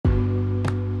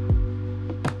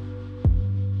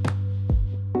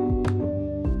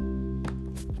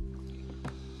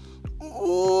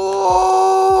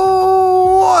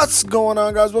going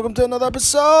on, guys? Welcome to another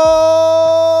episode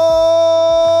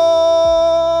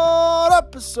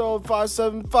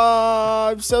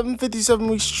 575, 757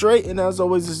 weeks straight. And as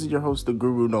always, this is your host, the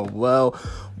Guru Noel.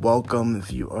 Welcome.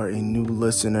 If you are a new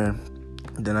listener,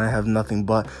 then I have nothing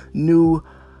but not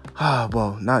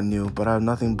new, but I have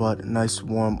nothing but a nice,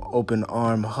 warm, open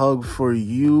arm hug for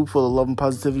you, full of love and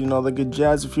positivity and all that good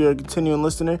jazz. If you're a continuing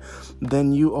listener,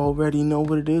 then you already know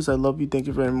what it is. I love you. Thank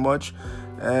you very much.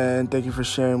 And thank you for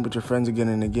sharing with your friends again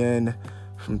and again,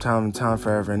 from time to time,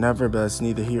 forever and ever. But it's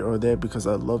neither here or there because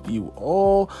I love you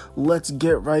all. Let's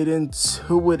get right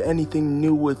into it. Anything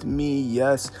new with me?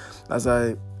 Yes, as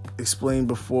I explained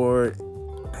before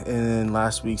in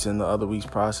last week's and the other week's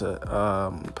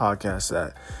podcast,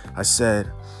 that I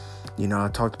said, I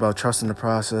talked about trusting the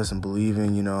process and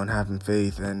believing, and having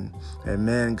faith. And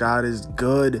man, God is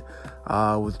good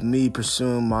with me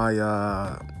pursuing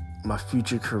my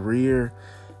future career.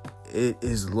 It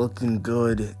is looking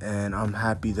good, and I'm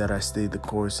happy that I stayed the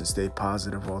course and stayed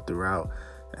positive all throughout.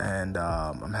 And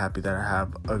I'm happy that I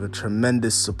have a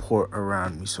tremendous support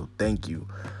around me. So thank you.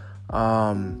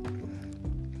 Other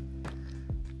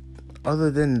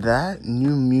than that,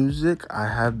 new music I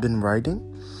have been writing.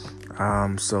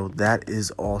 So that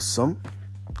is awesome.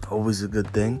 Always a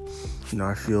good thing.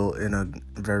 I feel in a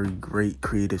very great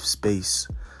creative space.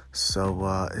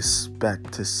 So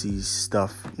expect to see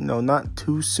stuff, not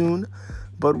too soon,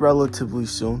 but relatively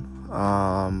soon.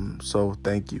 So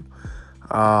thank you.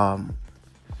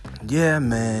 Yeah,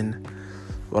 man.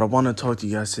 What I want to talk to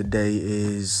you guys today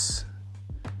is,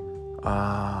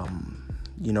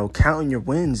 counting your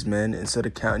wins, man, instead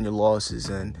of counting your losses.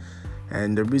 And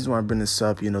the reason why I bring this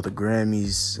up, the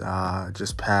Grammys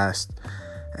just passed,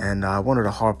 and I wanted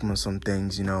to harp on some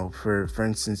things. For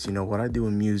instance, what I do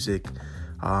in music.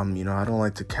 I don't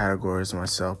like to categorize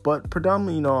myself, but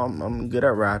predominantly, I'm good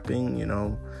at rapping.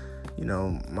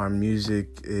 My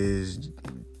music is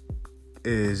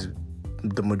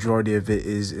the majority of it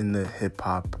is in the hip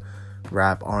hop,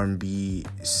 rap, R&B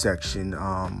section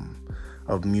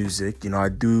of music. I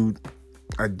do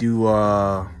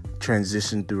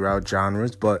transition throughout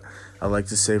genres, but I like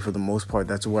to say for the most part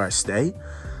that's where I stay.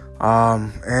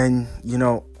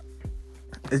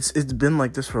 It's been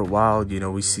like this for a while.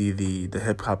 We see the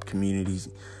hip hop community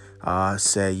say,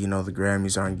 the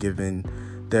Grammys aren't giving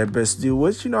their best due,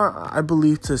 which, I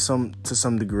believe to some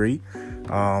degree.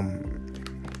 I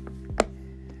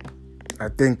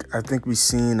think we've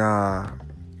seen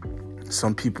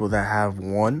some people that have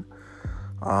won,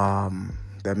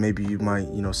 that maybe you might,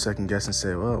 second guess and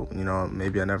say, well,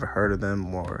 maybe I never heard of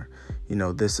them, or,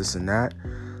 this and that.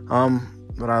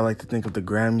 But I like to think of the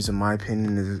Grammys, in my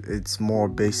opinion, is it's more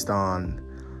based on,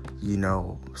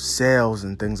 sales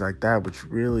and things like that, which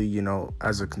really,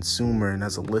 as a consumer and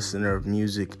as a listener of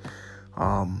music,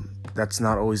 that's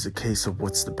not always the case of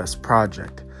what's the best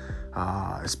project,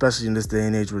 especially in this day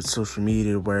and age with social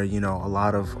media, where, a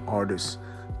lot of artists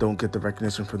don't get the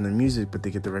recognition from their music, but they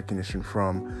get the recognition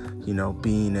from,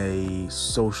 being a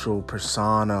social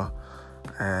persona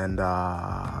and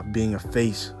being a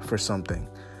face for something.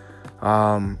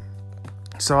 So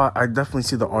I definitely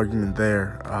see the argument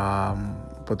there.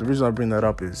 But the reason I bring that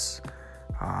up is,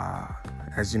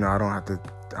 as you know, I don't have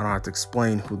to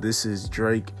explain who this is.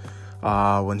 Drake,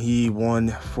 when he won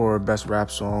for Best Rap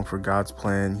Song for God's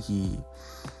Plan, he,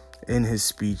 in his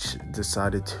speech,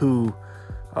 decided to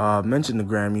mention the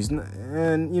Grammys,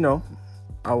 and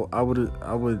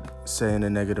I would say in a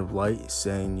negative light,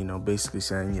 saying, basically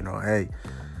saying, hey,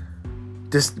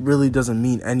 this really doesn't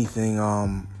mean anything.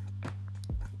 I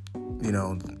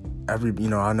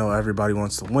know everybody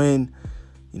wants to win,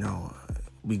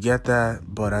 we get that,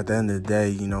 but at the end of the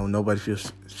day, nobody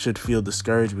should feel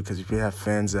discouraged, because if you have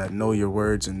fans that know your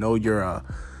words and know your,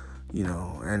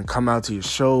 and come out to your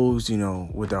shows,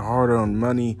 with their hard-earned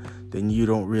money, then you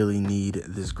don't really need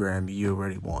this Grammy. You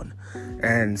already won.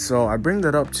 And so I bring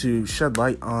that up to shed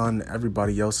light on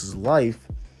everybody else's life,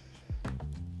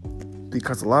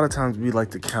 because a lot of times we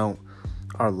like to count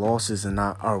our losses and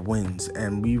not our wins,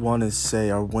 and we want to say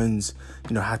our wins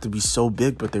have to be so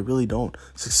big, but they really don't.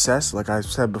 Success, like I've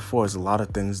said before, is a lot of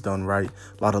things done right,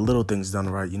 a lot of little things done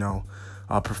right.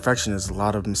 Perfection is a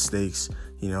lot of mistakes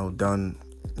done,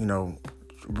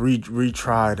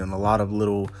 retried, and a lot of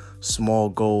little small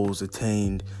goals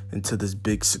attained into this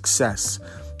big success.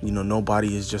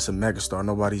 Nobody is just a megastar.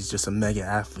 Nobody's just a mega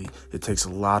athlete. It takes a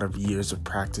lot of years of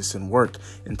practice and work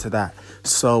into that.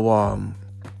 So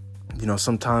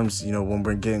sometimes, when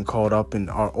we're getting caught up in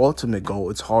our ultimate goal,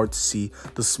 it's hard to see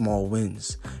the small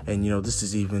wins. And, this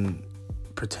is even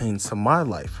pertains to my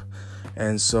life.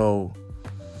 And so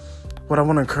what I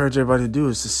want to encourage everybody to do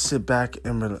is to sit back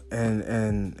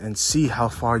and see how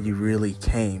far you really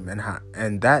came,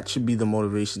 and that should be the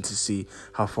motivation to see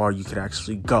how far you could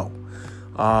actually go.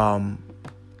 A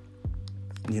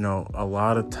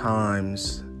lot of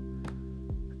times,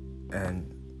 and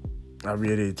I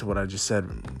reiterate to what I just said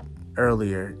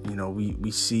earlier,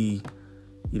 we see,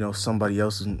 somebody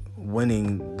else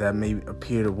winning that may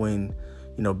appear to win,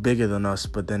 bigger than us,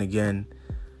 but then again,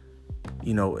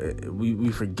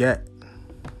 we forget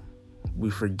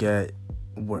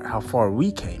how far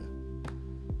we came.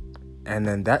 And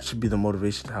then that should be the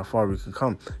motivation to how far we can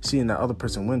come. Seeing that other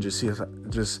person win just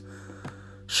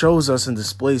shows us and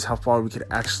displays how far we could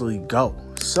actually go.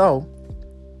 So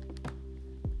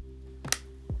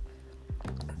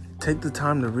take the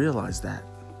time to realize that.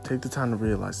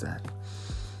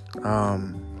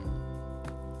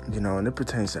 And it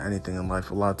pertains to anything in life.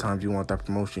 A lot of times you want that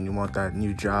promotion, you want that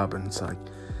new job, and it's like,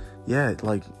 yeah,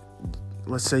 like,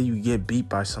 let's say you get beat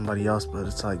by somebody else, but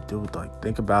it's like, dude, like,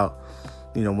 think about,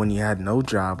 when you had no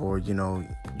job, or, you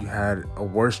had a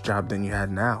worse job than you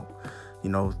had now.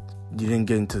 You didn't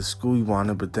get into the school you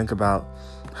wanted, but think about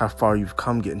how far you've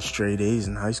come getting straight A's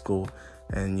in high school,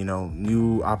 and,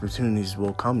 new opportunities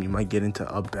will come. You might get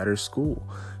into a better school,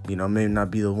 may not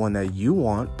be the one that you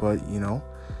want, but,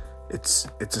 it's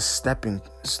a stepping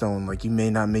stone. Like, you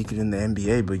may not make it in the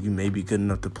NBA, but you may be good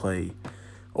enough to play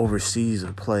overseas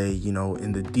or play,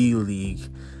 in the D League.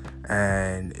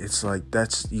 And it's like,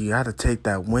 you got to take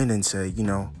that win and say,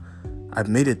 I've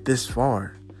made it this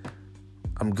far.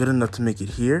 I'm good enough to make it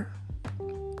here.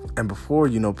 And before,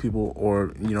 people,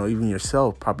 or, even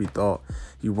yourself probably thought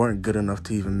you weren't good enough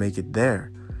to even make it there.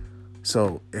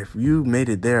 So if you made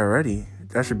it there already,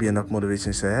 that should be enough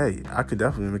motivation to say, hey, I could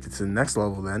definitely make it to the next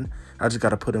level then. I just got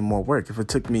to put in more work. If it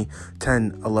took me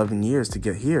 10, 11 years to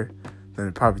get here, then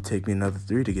it'd probably take me another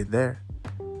 3 to get there.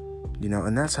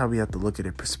 And that's how we have to look at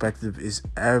it. Perspective is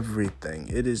everything.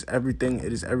 It is everything.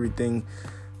 It is everything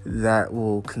that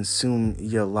will consume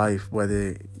your life,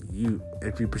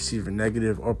 if you perceive it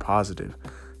negative or positive,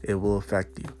 it will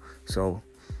affect you. So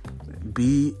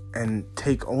be and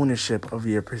take ownership of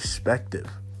your perspective.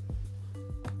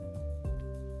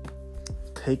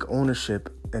 Take ownership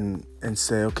and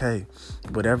say, okay,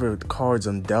 whatever cards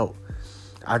I'm dealt,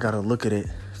 I got to look at it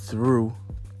through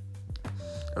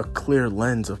a clear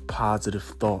lens of positive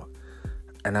thought.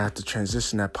 And I have to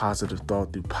transition that positive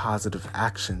thought through positive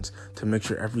actions to make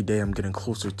sure every day I'm getting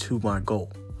closer to my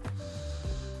goal.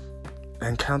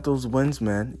 And count those wins,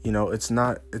 man. It's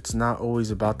not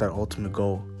always about that ultimate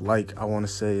goal. Like I want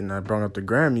to say, and I brought up the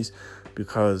Grammys,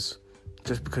 because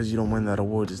just because you don't win that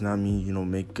award does not mean you don't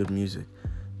make good music.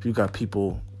 If you got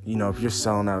people, if you're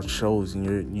selling out shows and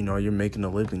you're making a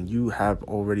living, you have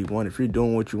already won. If you're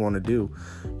doing what you want to do,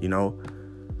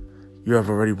 you have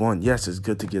already won. Yes, it's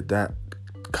good to get that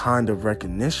kind of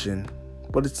recognition,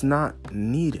 but it's not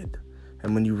needed.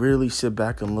 And when you really sit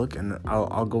back and look, and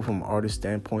I'll go from an artist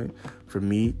standpoint, for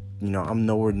me, I'm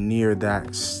nowhere near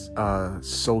that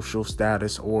social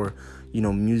status or,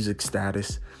 music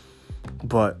status.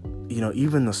 But,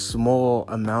 even the small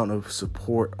amount of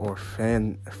support or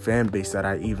fan base that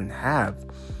I even have,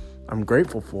 I'm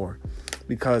grateful for,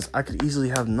 because I could easily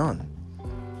have none.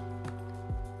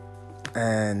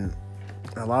 And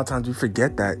a lot of times we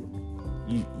forget that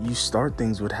you start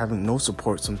things with having no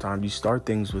support. Sometimes you start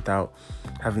things without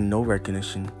having no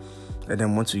recognition. And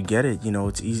then once you get it,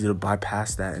 it's easy to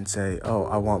bypass that and say, oh,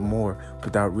 I want more,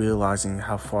 without realizing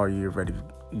how far you're already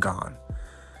gone.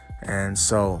 And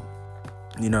so,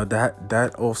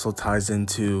 that also ties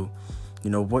into,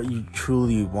 what you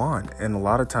truly want. And a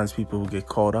lot of times people get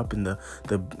caught up in the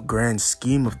grand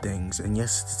scheme of things. And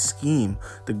yes,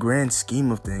 the grand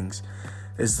scheme of things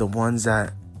is the ones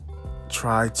that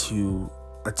try to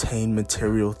attain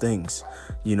material things.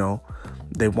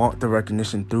 They want the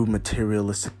recognition through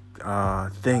materialistic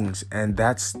things, and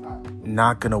that's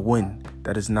not gonna win.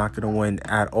 That is not gonna win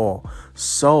at all.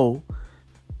 So,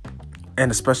 and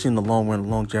especially in the long run,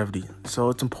 longevity. So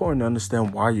it's important to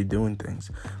understand why you're doing things.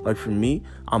 Like for me,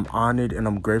 I'm honored and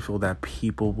I'm grateful that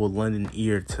people will lend an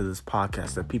ear to this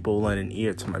podcast, that people will lend an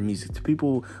ear to my music, that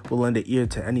people will lend an ear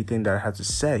to anything that I have to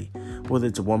say. Whether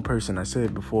it's one person, I said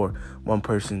it before, one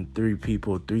person, 3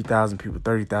 people, 3,000 people,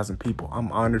 30,000 people.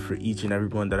 I'm honored for each and every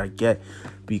one that I get,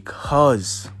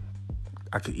 because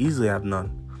I could easily have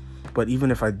none. But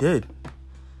even if I did,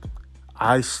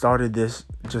 I started this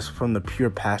just from the pure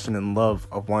passion and love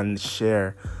of wanting to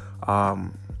share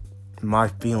my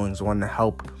feelings, wanting to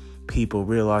help people,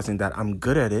 realizing that I'm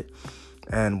good at it,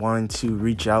 and wanting to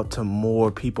reach out to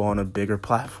more people on a bigger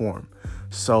platform.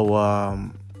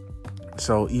 So,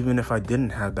 So even if I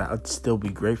didn't have that, I'd still be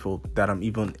grateful that I'm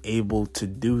even able to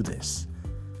do this,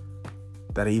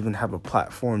 that I even have a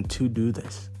platform to do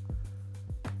this.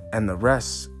 And the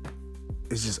rest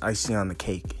is just icing on the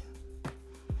cake.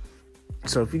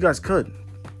 So if you guys could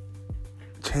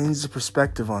change the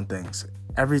perspective on things,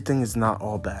 everything is not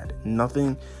all bad.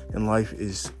 Nothing in life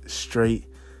is straight,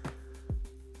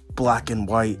 black and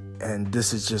white, and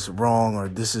this is just wrong or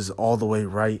this is all the way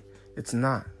right. It's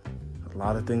not. A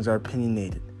lot of things are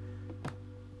opinionated.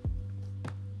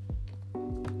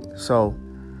 So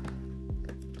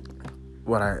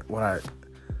what I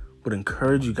would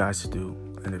encourage you guys to do,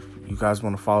 and if you guys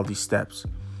want to follow these steps,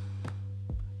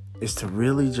 is to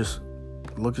really just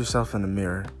look yourself in the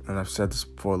mirror. And I've said this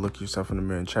before, look yourself in the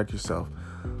mirror and check yourself.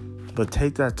 But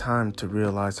take that time to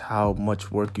realize how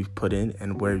much work you've put in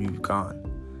and where you've gone.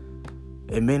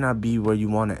 It may not be where you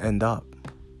want to end up,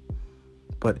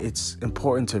 but it's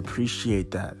important to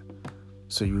appreciate that,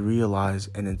 so you realize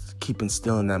and keep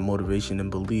instilling that motivation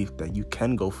and belief that you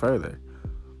can go further.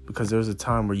 Because there was a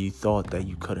time where you thought that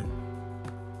you couldn't.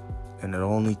 And it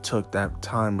only took that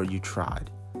time where you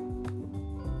tried.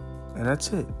 And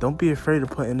that's it. Don't be afraid of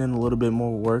putting in a little bit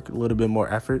more work, a little bit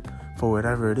more effort for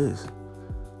whatever it is.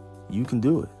 You can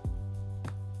do it.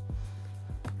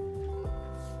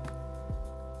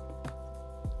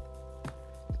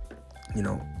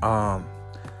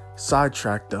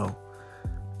 Sidetrack though,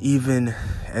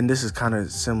 and this is kind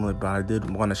of similar, but I did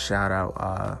want to shout out,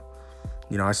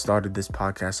 I started this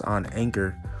podcast on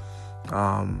Anchor,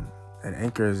 and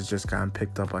Anchor has just gotten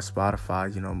picked up by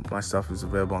Spotify. My stuff is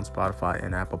available on Spotify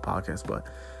and Apple Podcasts, but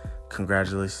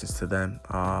congratulations to them.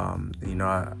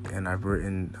 And I've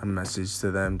written a message to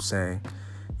them saying,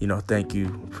 thank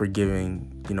you for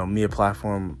giving, me a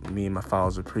platform. Me and my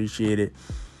followers appreciate it.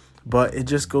 But it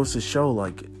just goes to show,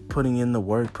 like, putting in the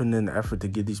work, putting in the effort to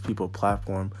give these people a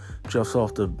platform, just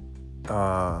off the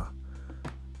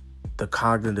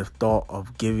cognitive thought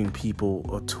of giving people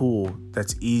a tool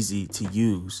that's easy to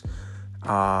use,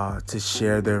 to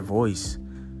share their voice.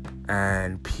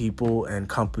 And people and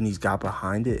companies got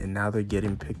behind it, and now they're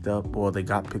getting picked up, or they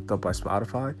got picked up by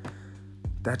Spotify.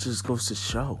 That just goes to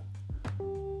show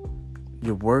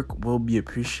your work will be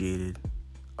appreciated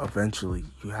eventually.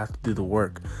 You have to do the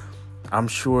work. I'm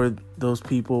sure those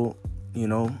people,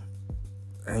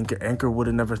 Anchor would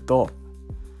have never thought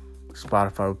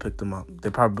Spotify would pick them up. They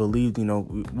probably believed,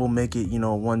 we'll make it,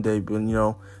 one day. But,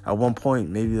 at one point,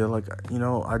 maybe they're like,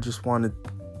 I just wanted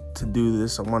to do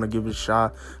this. I want to give it a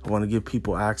shot. I want to give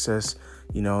people access,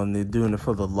 and they're doing it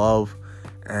for the love.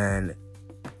 And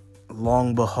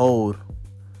long behold,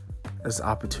 there's an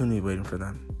opportunity waiting for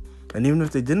them. And even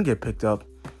if they didn't get picked up,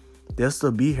 they'll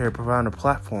still be here providing a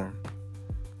platform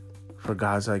for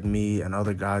guys like me and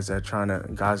other guys and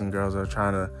girls that are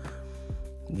trying to,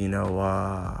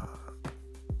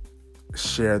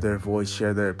 share their voice,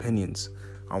 share their opinions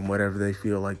on whatever they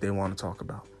feel like they want to talk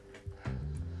about.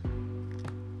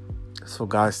 So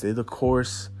guys, stay the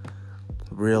course.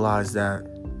 Realize that,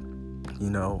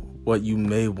 what you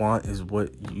may want is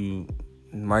what you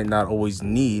might not always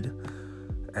need.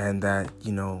 And that,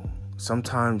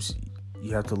 sometimes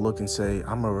you have to look and say,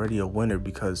 I'm already a winner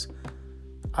because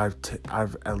I've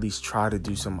at least tried to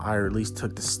do something. I at least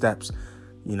took the steps,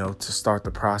 to start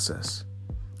the process,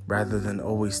 rather than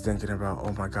always thinking about,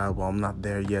 oh my God, well, I'm not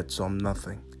there yet, so I'm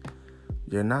nothing.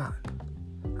 You're not.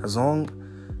 As long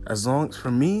for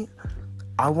me,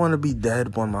 I want to be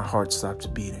dead when my heart stops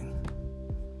beating.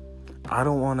 I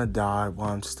don't want to die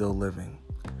while I'm still living.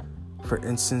 For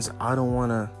instance, I don't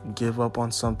want to give up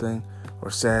on something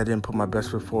or say I didn't put my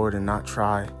best foot forward and not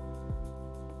try,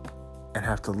 and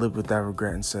have to live with that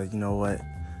regret and say, you know what,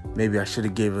 maybe I should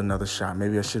have gave it another shot.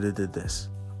 Maybe I should have did this.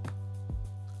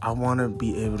 I want to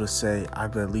be able to say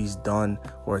I've at least done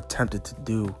or attempted to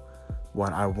do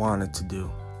what I wanted to do.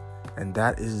 And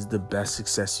that is the best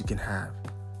success you can have.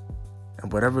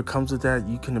 And whatever comes with that,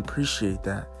 you can appreciate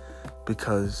that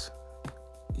because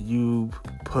you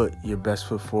put your best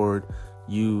foot forward.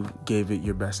 You gave it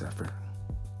your best effort.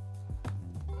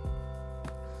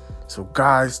 So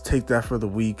guys, take that for the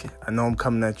week. I know I'm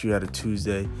coming at you at a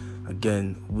Tuesday.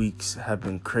 Again, weeks have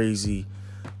been crazy,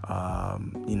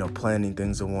 planning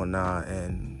things and whatnot,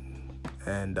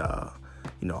 and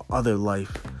other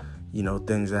life,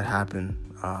 things that happen.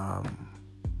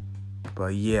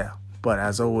 But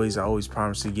as always, I always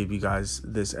promise to give you guys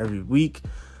this every week.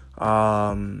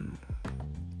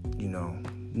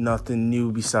 Nothing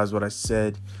new besides what I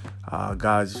said.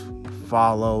 Guys,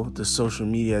 follow the social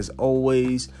media as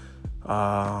always.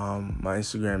 My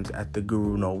Instagram is at the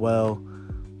Guru Noel,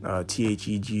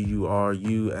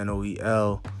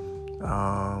 TheGuruNoel.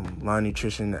 Line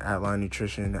Nutrition at Line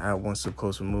Nutrition at One Step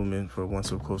Closer Movement for One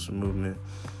Step Closer Movement.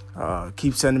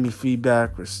 Keep sending me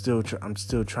feedback. I'm still trying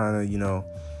to,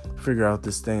 figure out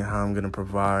this thing, how I'm going to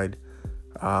provide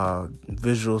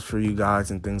visuals for you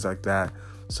guys and things like that.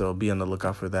 So be on the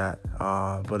lookout for that.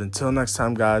 But until next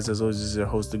time, guys, as always, this is your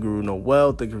host, the Guru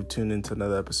Noel. Thank you for tuning in to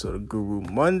another episode of Guru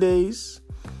Mondays.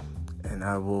 And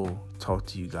I will talk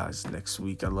to you guys next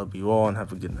week. I love you all and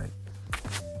have a good night.